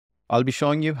I'll be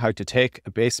showing you how to take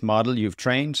a base model you've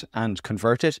trained and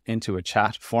convert it into a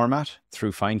chat format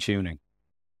through fine-tuning.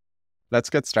 Let's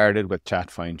get started with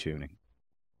chat fine-tuning.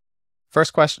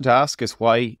 First question to ask is,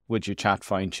 why would you chat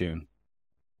fine-tune?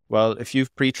 Well, if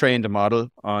you've pre-trained a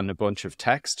model on a bunch of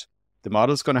text, the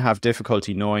model's going to have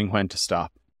difficulty knowing when to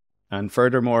stop. And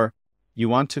furthermore, you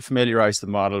want to familiarize the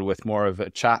model with more of a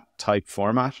chat type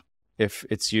format if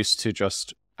it's used to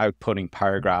just outputting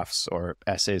paragraphs or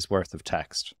essays worth of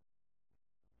text.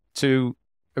 To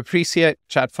appreciate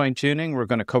chat fine-tuning, we're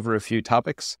going to cover a few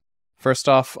topics. First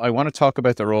off, I want to talk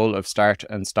about the role of start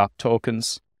and stop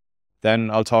tokens. Then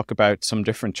I'll talk about some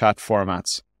different chat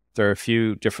formats. There are a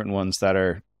few different ones that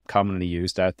are commonly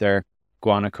used out there: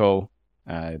 Guanaco,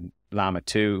 Llama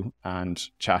 2, and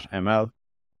chatml.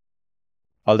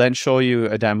 I'll then show you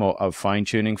a demo of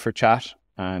fine-tuning for chat,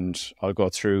 and I'll go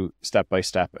through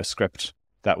step-by-step a script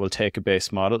that will take a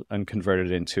base model and convert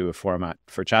it into a format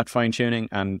for chat fine-tuning,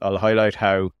 and I'll highlight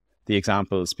how the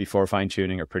examples before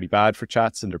fine-tuning are pretty bad for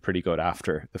chats and they're pretty good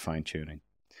after the fine-tuning.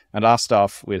 And last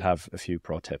off, we'll have a few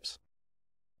pro tips.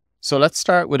 So let's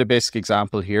start with a basic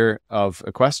example here of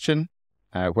a question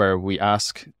where we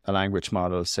ask a language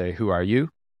model, say, "Who are you?"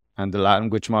 And the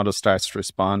language model starts to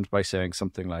respond by saying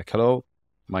something like, "Hello,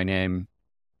 my name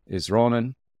is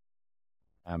Ronan.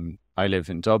 I live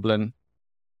in Dublin."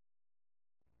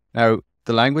 Now,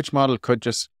 the language model could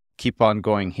just keep on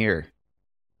going here.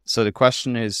 So the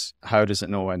question is, how does it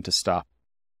know when to stop?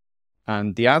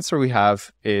 And the answer we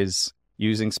have is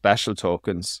using special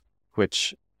tokens,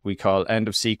 which we call end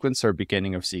of sequence or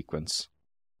beginning of sequence.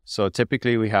 So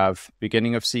typically we have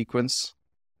beginning of sequence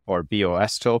or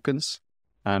BOS tokens,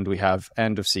 and we have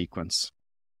end of sequence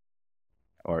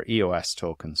or EOS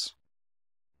tokens.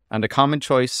 And a common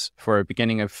choice for a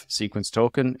beginning of sequence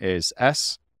token is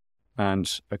S,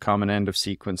 and a common end of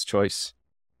sequence choice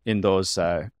in those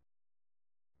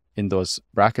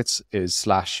brackets is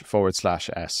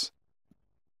 //S.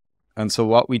 And so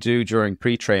what we do during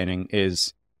pre-training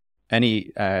is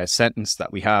any sentence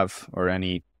that we have or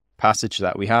any passage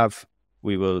that we have,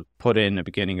 we will put in a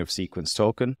beginning of sequence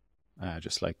token,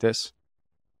 just like this.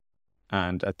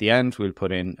 And at the end, we'll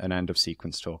put in an end of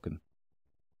sequence token.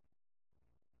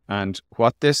 And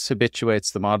what this habituates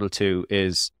the model to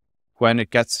is when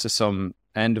it gets to some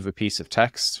end of a piece of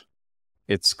text,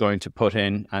 it's going to put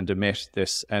in and emit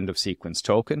this end of sequence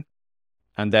token.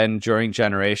 And then during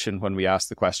generation, when we ask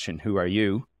the question, "Who are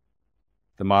you?"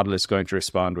 the model is going to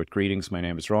respond with, "Greetings, my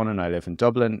name is Ronan, I live in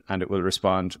Dublin," and it will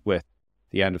respond with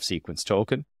the end of sequence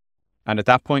token. And at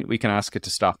that point, we can ask it to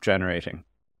stop generating.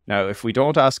 Now, if we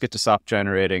don't ask it to stop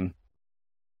generating,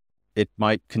 it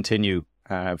might continue.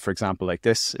 For example, like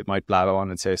this, it might blab on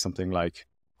and say something like,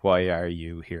 "Why are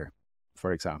you here?"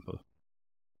 for example.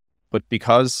 But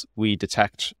because we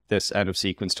detect this end of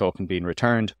sequence token being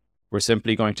returned, we're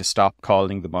simply going to stop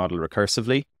calling the model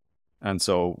recursively. And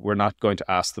so we're not going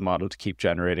to ask the model to keep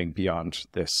generating beyond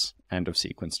this end of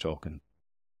sequence token.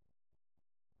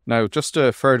 Now, just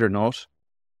a further note,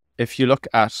 if you look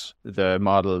at the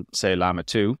model, say Llama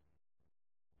 2,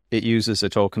 it uses a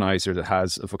tokenizer that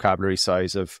has a vocabulary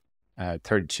size of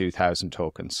 32,000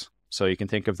 tokens. So you can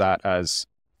think of that as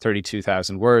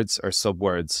 32,000 words or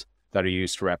subwords that are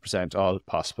used to represent all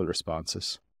possible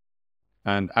responses.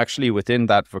 And actually within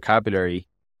that vocabulary,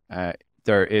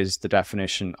 there is the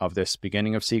definition of this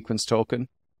beginning of sequence token.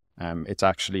 It's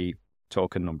actually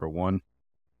token number 1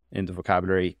 in the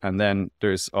vocabulary. And then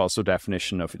there's also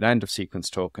definition of an end of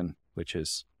sequence token, which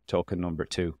is token number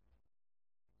 2.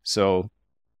 So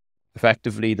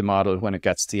effectively, the model, when it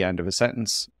gets to the end of a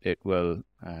sentence, it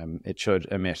should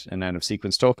emit an end of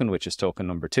sequence token, which is token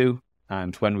number 2.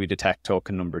 And when we detect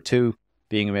token number 2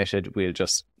 being emitted, we'll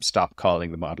just stop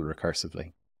calling the model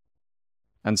recursively.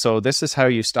 And so this is how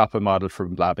you stop a model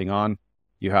from blabbing on.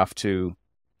 You have to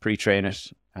pre-train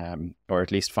it, or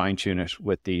at least fine-tune it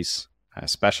with these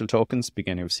special tokens,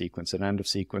 beginning of sequence and end of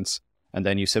sequence. And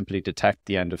then you simply detect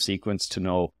the end of sequence to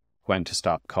know when to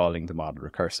stop calling the model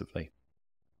recursively.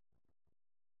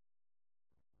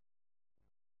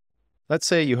 Let's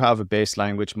say you have a base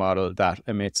language model that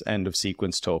emits end of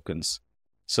sequence tokens.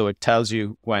 So it tells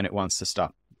you when it wants to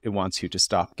stop. It wants you to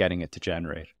stop getting it to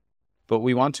generate. But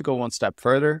we want to go one step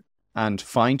further and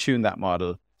fine-tune that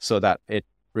model so that it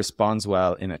responds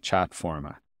well in a chat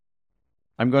format.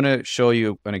 I'm going to show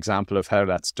you an example of how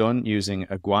that's done using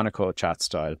a Guanaco chat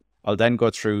style. I'll then go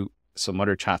through some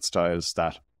other chat styles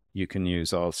that you can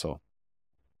use also.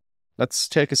 Let's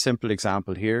take a simple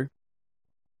example here.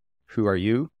 "Who are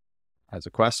you?" as a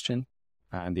question,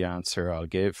 and the answer I'll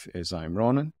give is, "I'm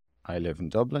Ronan, I live in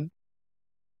Dublin."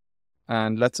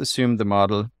 And let's assume the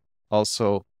model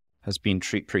also has been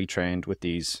pre-trained with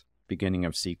these beginning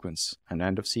of sequence and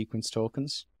end of sequence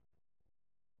tokens.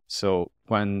 So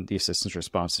when the assistant's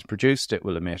response is produced, it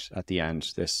will emit at the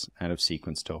end this end of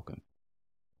sequence token.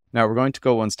 Now we're going to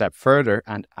go one step further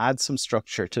and add some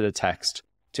structure to the text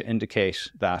to indicate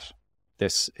that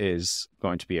this is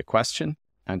going to be a question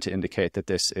and to indicate that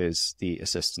this is the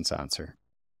assistant's answer.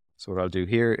 So what I'll do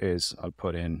here is I'll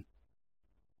put in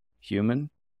human,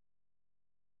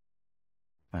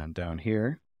 and down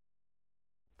here,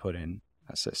 put in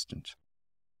assistant.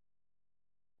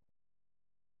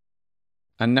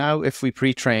 And now if we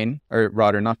pre-train, or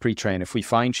rather not pre-train, if we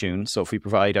fine-tune, so if we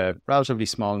provide a relatively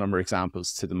small number of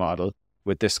examples to the model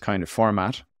with this kind of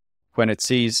format, when it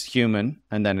sees human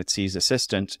and then it sees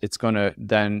assistant, it's going to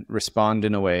then respond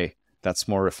in a way that's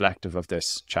more reflective of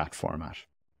this chat format.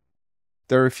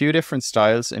 There are a few different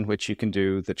styles in which you can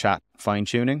do the chat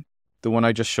fine-tuning. The one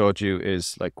I just showed you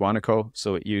is like Guanaco,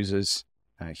 so it uses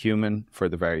human for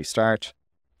the very start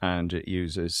and it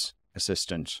uses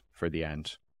assistant for the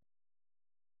end.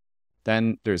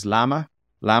 Then there's Llama.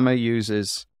 Llama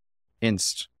uses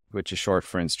inst, which is short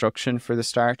for instruction for the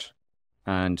start,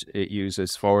 and it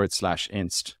uses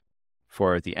 /inst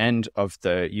for the end of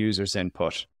the user's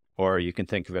input, or you can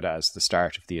think of it as the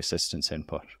start of the assistant's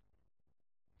input.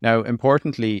 Now,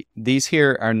 importantly, these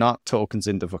here are not tokens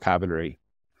in the vocabulary.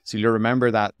 So you'll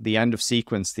remember that the end of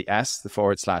sequence, the S, the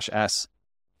 /S,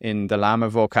 in the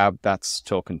Llama vocab, that's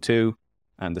token 2,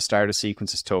 and the start of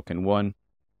sequence is token 1.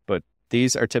 But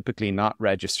these are typically not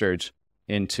registered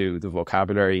into the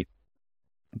vocabulary.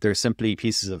 They're simply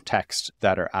pieces of text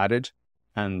that are added,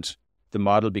 and the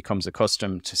model becomes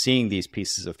accustomed to seeing these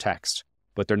pieces of text,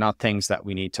 but they're not things that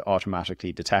we need to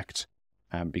automatically detect,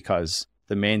 because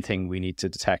the main thing we need to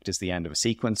detect is the end of a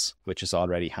sequence, which is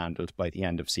already handled by the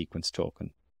end of sequence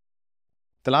token.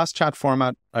 The last chat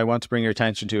format I want to bring your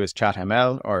attention to is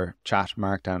chatml, or chat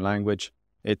markdown language.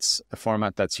 It's a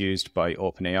format that's used by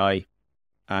OpenAI.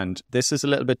 And this is a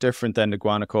little bit different than the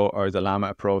Guanaco or the Llama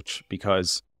approach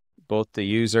because both the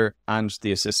user and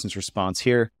the assistant's response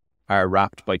here are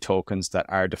wrapped by tokens that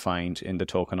are defined in the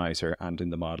tokenizer and in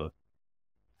the model.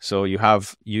 So you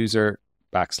have user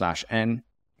 \n,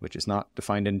 which is not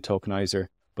defined in the tokenizer,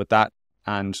 but that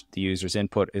and the user's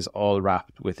input is all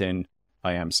wrapped within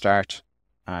IAMStart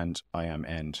and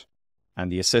IAMEnd.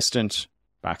 And the assistant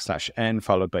 \n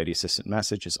followed by the assistant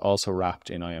message is also wrapped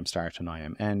in IAMStart and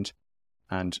IAMEnd.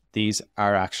 And these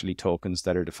are actually tokens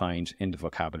that are defined in the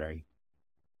vocabulary.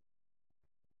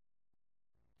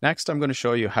 Next, I'm going to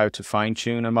show you how to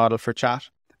fine-tune a model for chat,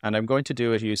 and I'm going to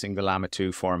do it using the Llama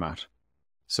 2 format.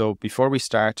 So before we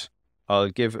start, I'll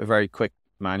give a very quick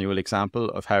manual example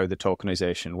of how the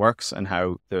tokenization works and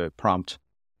how the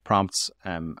prompts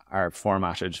are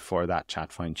formatted for that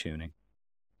chat fine-tuning.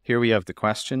 Here we have the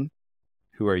question,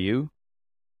 who are you?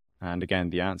 And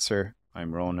again, the answer,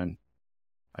 I'm Ronan.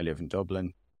 I live in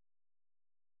Dublin.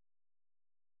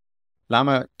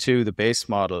 Llama 2, the base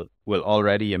model, will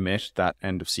already emit that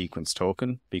end of sequence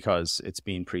token because it's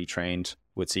been pre-trained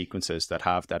with sequences that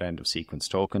have that end of sequence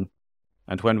token.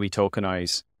 And when we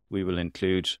tokenize, we will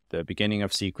include the beginning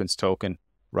of sequence token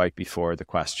right before the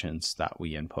questions that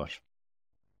we input.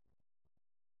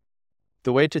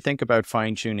 The way to think about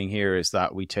fine-tuning here is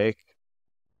that we take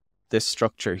this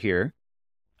structure here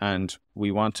and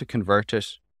we want to convert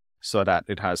it so that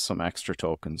it has some extra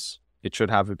tokens. It should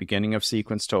have a beginning of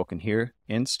sequence token here,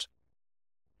 inst,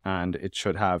 and it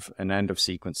should have an end of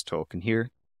sequence token here,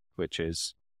 which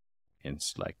is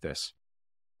inst like this.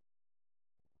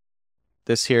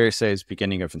 This here says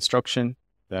beginning of instruction,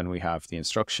 then we have the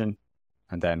instruction,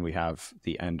 and then we have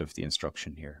the end of the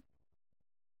instruction here.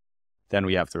 Then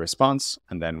we have the response,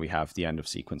 and then we have the end of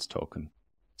sequence token.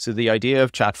 So the idea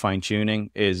of chat fine-tuning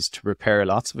is to prepare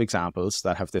lots of examples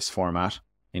that have this format,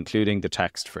 including the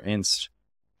text for inst,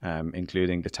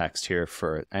 including the text here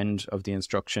for end of the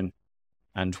instruction.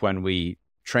 And when we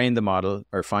train the model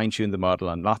or fine-tune the model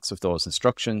on lots of those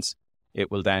instructions,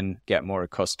 it will then get more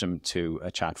accustomed to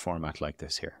a chat format like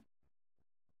this here.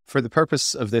 For the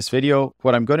purpose of this video,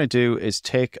 what I'm going to do is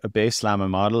take a base Llama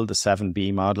model, the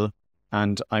 7B model,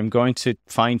 and I'm going to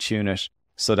fine-tune it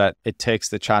so that it takes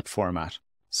the chat format.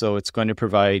 So it's going to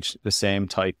provide the same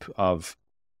type of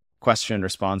question and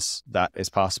response that is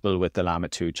possible with the Llama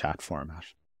 2 chat format.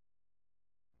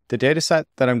 The dataset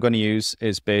that I'm going to use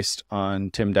is based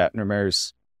on Tim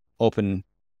Detnermer's Open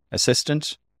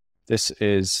Assistant. This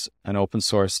is an open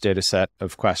source dataset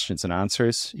of questions and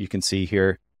answers. You can see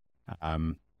here,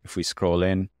 if we scroll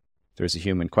in, there's a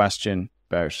human question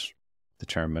about the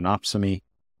term monopsony,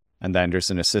 and then there's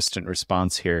an assistant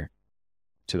response here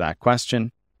to that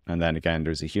question. And then again,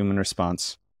 there's a human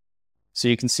response. So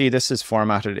you can see this is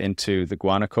formatted into the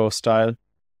Guanaco style.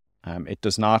 It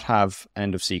does not have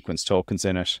end of sequence tokens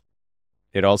in it.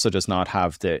 It also does not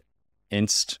have the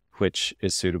inst, which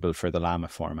is suitable for the Llama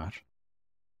format.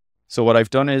 So what I've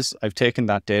done is I've taken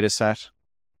that data set,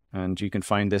 and you can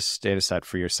find this data set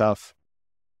for yourself.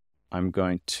 I'm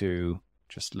going to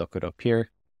just look it up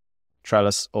here.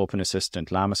 Trellis Open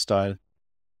Assistant Llama style.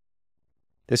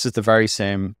 This is the very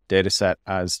same data set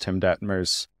as Tim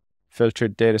Detmer's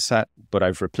filtered data set, but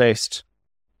I've replaced,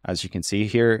 as you can see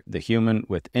here, the human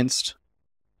with inst.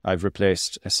 I've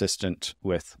replaced assistant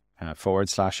with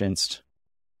 /inst.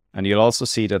 And you'll also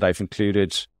see that I've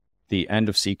included the end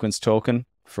of sequence token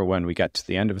for when we get to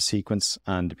the end of a sequence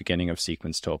and the beginning of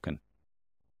sequence token.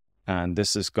 And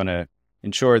this is going to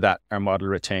ensure that our model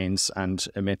retains and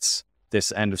emits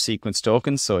this end of sequence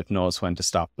token so it knows when to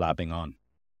stop blabbing on.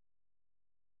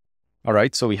 All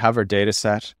right, so we have our data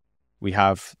set. We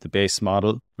have the base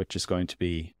model, which is going to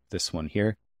be this one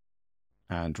here.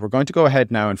 And we're going to go ahead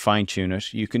now and fine tune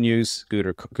it. You can use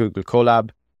Google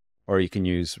Colab, or you can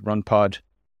use RunPod.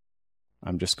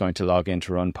 I'm just going to log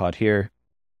into RunPod here,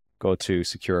 go to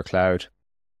Secure Cloud.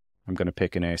 I'm going to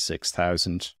pick an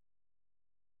A6000.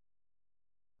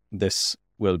 This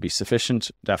will be sufficient,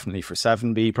 definitely for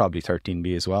 7B, probably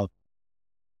 13B as well.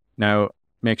 Now,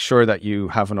 make sure that you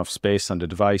have enough space on the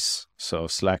device. So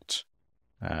select,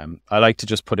 I like to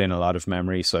just put in a lot of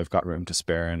memory so I've got room to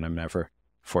spare and I'm never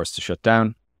forced to shut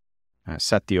down.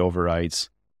 Set the overrides,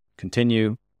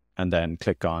 continue, and then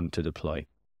click on to deploy.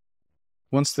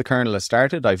 Once the kernel has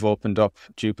started, I've opened up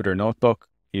Jupyter Notebook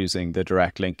using the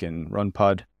direct link in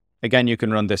RunPod. Again, you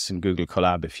can run this in Google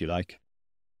Colab if you like.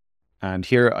 And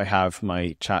here I have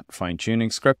my chat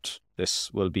fine-tuning script.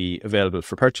 This will be available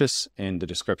for purchase in the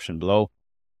description below.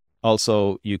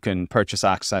 Also, you can purchase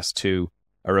access to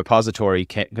a repository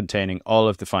containing all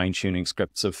of the fine-tuning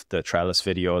scripts of the Trellis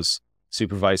videos,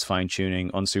 supervised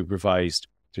fine-tuning, unsupervised.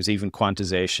 There's even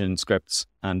quantization scripts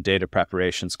and data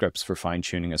preparation scripts for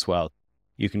fine-tuning as well.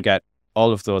 You can get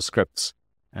all of those scripts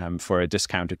for a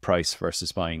discounted price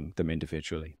versus buying them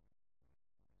individually.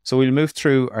 So we'll move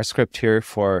through our script here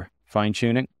for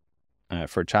fine-tuning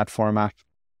for chat format.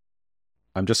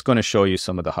 I'm just going to show you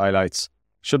some of the highlights.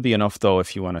 Should be enough though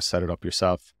if you want to set it up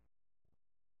yourself.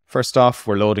 First off,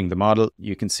 we're loading the model.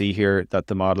 You can see here that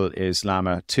the model is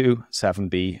Llama 2,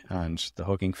 7B, and the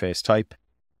Hugging Face type.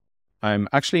 I'm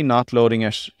actually not loading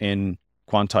it in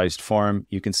quantized form.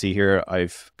 You can see here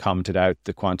I've commented out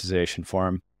the quantization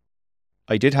form.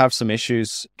 I did have some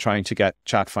issues trying to get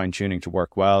chat fine-tuning to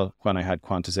work well when I had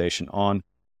quantization on.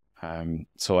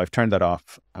 So I've turned that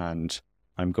off and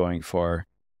I'm going for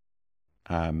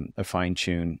a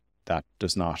fine-tune that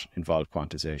does not involve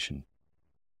quantization.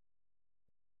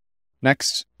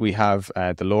 Next, we have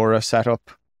the LoRa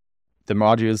setup. The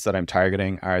modules that I'm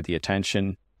targeting are the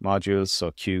attention modules,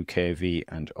 so Q, K, V,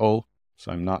 and O.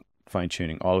 So I'm not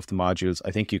fine-tuning all of the modules.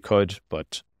 I think you could,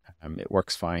 but it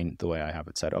works fine the way I have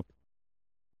it set up.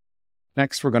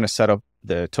 Next, we're going to set up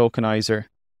the tokenizer.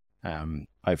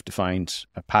 I've defined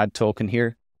a pad token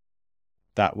here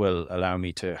that will allow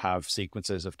me to have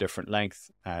sequences of different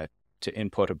length to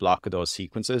input a block of those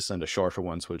sequences, and the shorter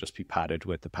ones will just be padded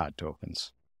with the pad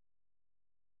tokens.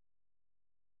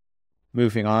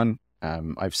 Moving on,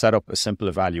 I've set up a simple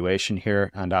evaluation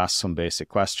here and asked some basic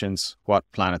questions. What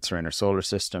planets are in our solar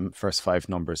system? First 5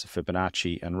 numbers of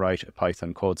Fibonacci, and write a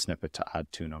Python code snippet to add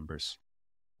 2 numbers.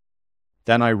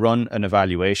 Then I run an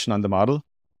evaluation on the model.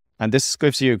 And this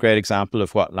gives you a great example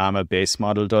of what Llama base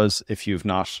model does if you've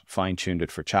not fine-tuned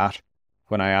it for chat.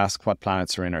 When I ask what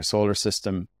planets are in our solar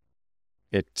system,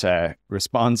 it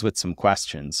responds with some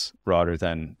questions rather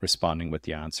than responding with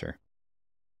the answer.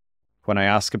 When I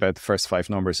ask about the first 5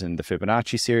 numbers in the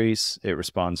Fibonacci series, it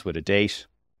responds with a date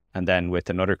and then with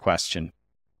another question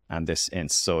and this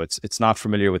inst. So it's not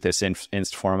familiar with this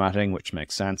inst formatting, which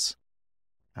makes sense.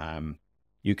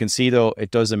 You can see though, it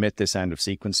does emit this end of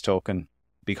sequence token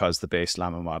because the base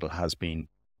Llama model has been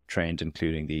trained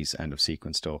including these end of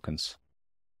sequence tokens.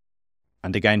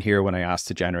 And again here, when I ask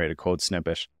to generate a code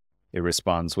snippet, it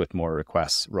responds with more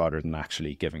requests rather than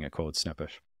actually giving a code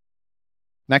snippet.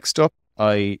 Next up,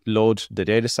 I load the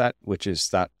dataset, which is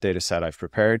that dataset I've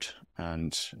prepared,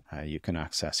 and you can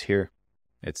access here.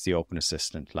 It's the Open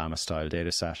Assistant Llama style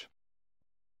dataset.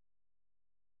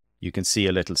 You can see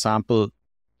a little sample.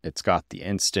 It's got the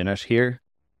inst in it here,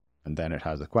 and then it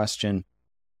has a question.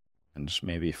 And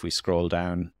maybe if we scroll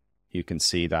down, you can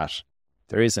see that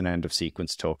there is an end of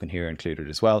sequence token here included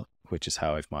as well, which is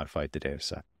how I've modified the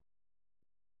dataset.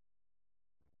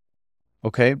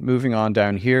 Okay, moving on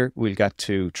down here, we'll get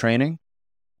to training.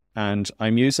 And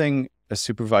I'm using a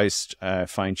supervised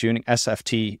fine-tuning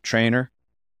SFT trainer.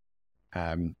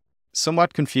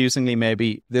 Somewhat confusingly,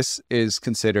 maybe, this is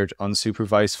considered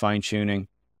unsupervised fine-tuning.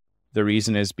 The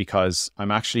reason is because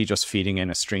I'm actually just feeding in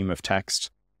a stream of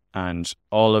text, and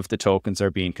all of the tokens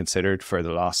are being considered for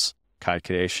the loss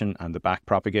calculation and the back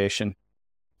propagation.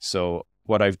 So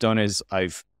what I've done is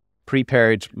I've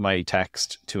prepared my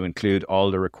text to include all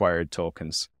the required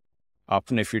tokens.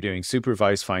 Often if you're doing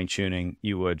supervised fine-tuning,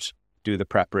 you would do the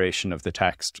preparation of the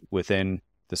text within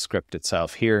the script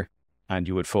itself here, and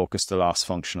you would focus the loss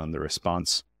function on the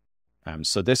response.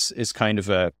 So this is kind of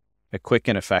a quick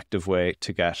and effective way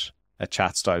to get a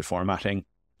chat style formatting,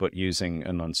 but using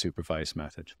an unsupervised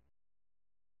method.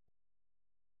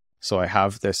 So I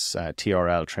have this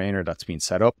TRL trainer that's been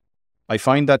set up. I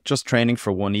find that just training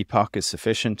for one epoch is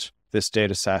sufficient. This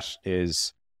data set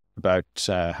is about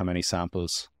how many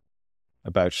samples?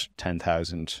 About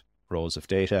 10,000 rows of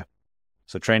data.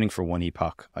 So training for one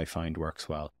epoch I find works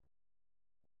well.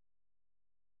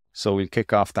 So we'll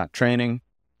kick off that training,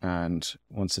 and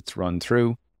once it's run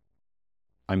through,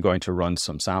 I'm going to run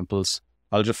some samples.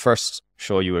 I'll just first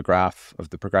show you a graph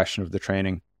of the progression of the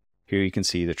training. Here you can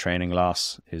see the training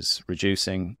loss is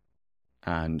reducing,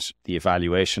 and the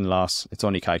evaluation loss, it's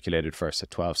only calculated first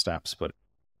at 12 steps, but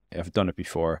I've done it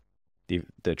before. The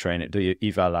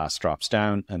eval loss drops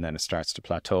down, and then it starts to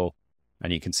plateau.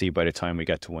 And you can see by the time we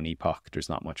get to one epoch, there's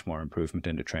not much more improvement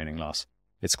in the training loss.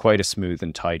 It's quite a smooth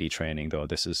and tidy training, though.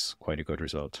 This is quite a good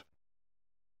result.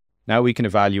 Now we can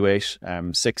evaluate.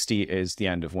 60 is the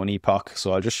end of one epoch.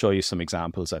 So I'll just show you some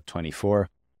examples at 24.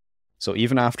 So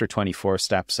even after 24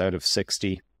 steps out of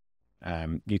 60,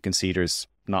 you can see there's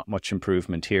not much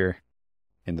improvement here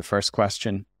in the first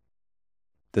question.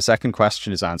 The second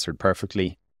question is answered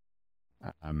perfectly.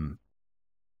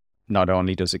 Not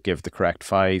only does it give the correct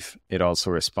 5, it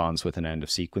also responds with an end of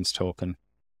sequence token.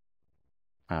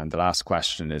 And the last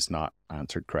question is not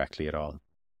answered correctly at all.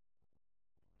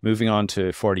 Moving on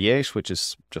to 48, which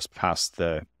is just past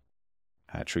the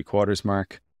 3/4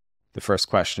 mark. The first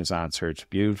question is answered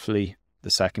beautifully. The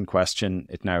second question,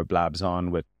 it now blabs on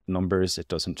with numbers. It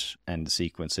doesn't end the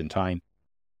sequence in time.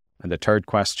 And the third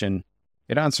question,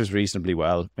 it answers reasonably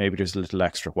well. Maybe there's a little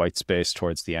extra white space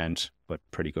towards the end, but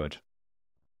pretty good.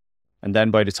 And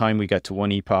then by the time we get to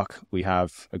one epoch, we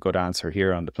have a good answer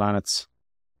here on the planets.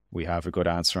 We have a good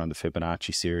answer on the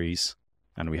Fibonacci series,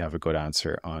 and we have a good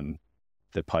answer on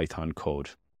the Python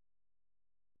code.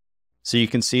 So you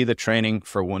can see the training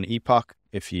for one epoch,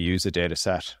 if you use a data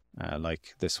set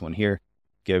like this one here,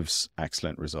 gives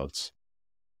excellent results.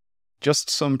 Just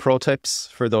some pro tips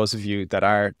for those of you that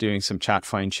are doing some chat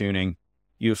fine-tuning.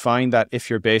 You'll find that if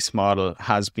your base model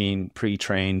has been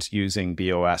pre-trained using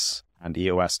BOS and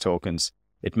EOS tokens,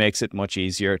 it makes it much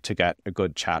easier to get a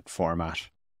good chat format.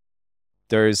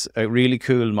 There's a really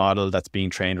cool model that's being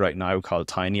trained right now called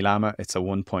Llama. It's a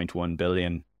 1.1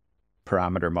 billion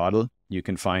parameter model. You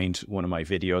can find one of my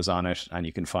videos on it, and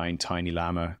you can find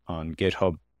Llama on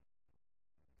GitHub.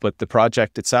 But the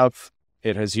project itself,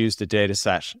 it has used a data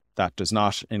set that does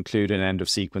not include an end of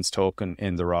sequence token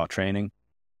in the raw training.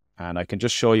 And I can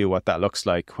just show you what that looks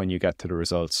like when you get to the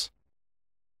results.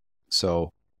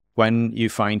 So when you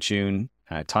fine-tune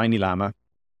Llama,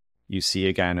 you see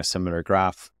again a similar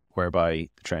graph whereby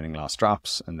the training loss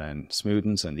drops and then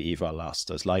smoothens, and the eval loss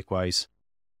does likewise.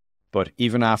 But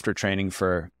even after training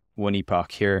for one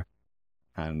epoch here,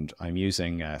 and I'm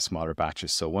using smaller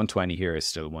batches, so 120 here is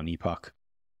still one epoch.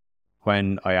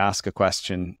 When I ask a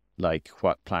question like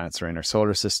what planets are in our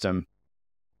solar system,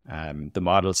 the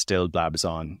model still blabs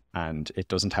on, and it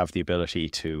doesn't have the ability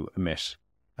to emit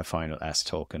a final S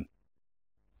token.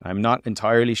 I'm not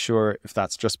entirely sure if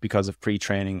that's just because of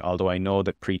pre-training, although I know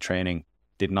that pre-training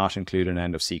did not include an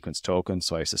end of sequence token,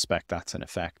 so I suspect that's an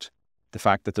effect. The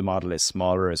fact that the model is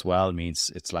smaller as well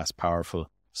means it's less powerful,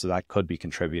 so that could be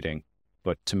contributing.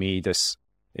 But to me, this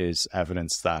is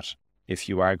evidence that if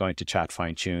you are going to chat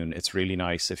fine-tune, it's really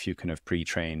nice if you can have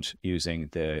pre-trained using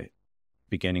the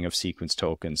beginning of sequence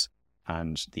tokens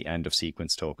and the end of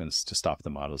sequence tokens to stop the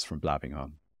models from blabbing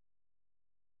on.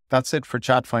 That's it for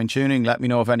chat fine-tuning. Let me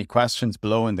know of any questions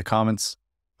below in the comments.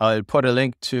 I'll put a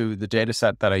link to the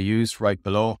dataset that I used right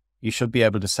below. You should be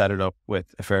able to set it up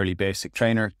with a fairly basic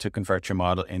trainer to convert your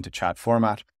model into chat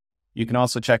format. You can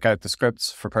also check out the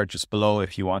scripts for purchase below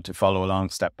if you want to follow along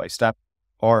step by step,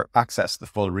 or access the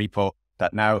full repo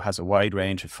that now has a wide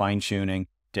range of fine-tuning,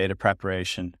 data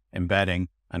preparation, embedding,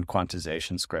 and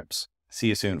quantization scripts. See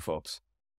you soon, folks.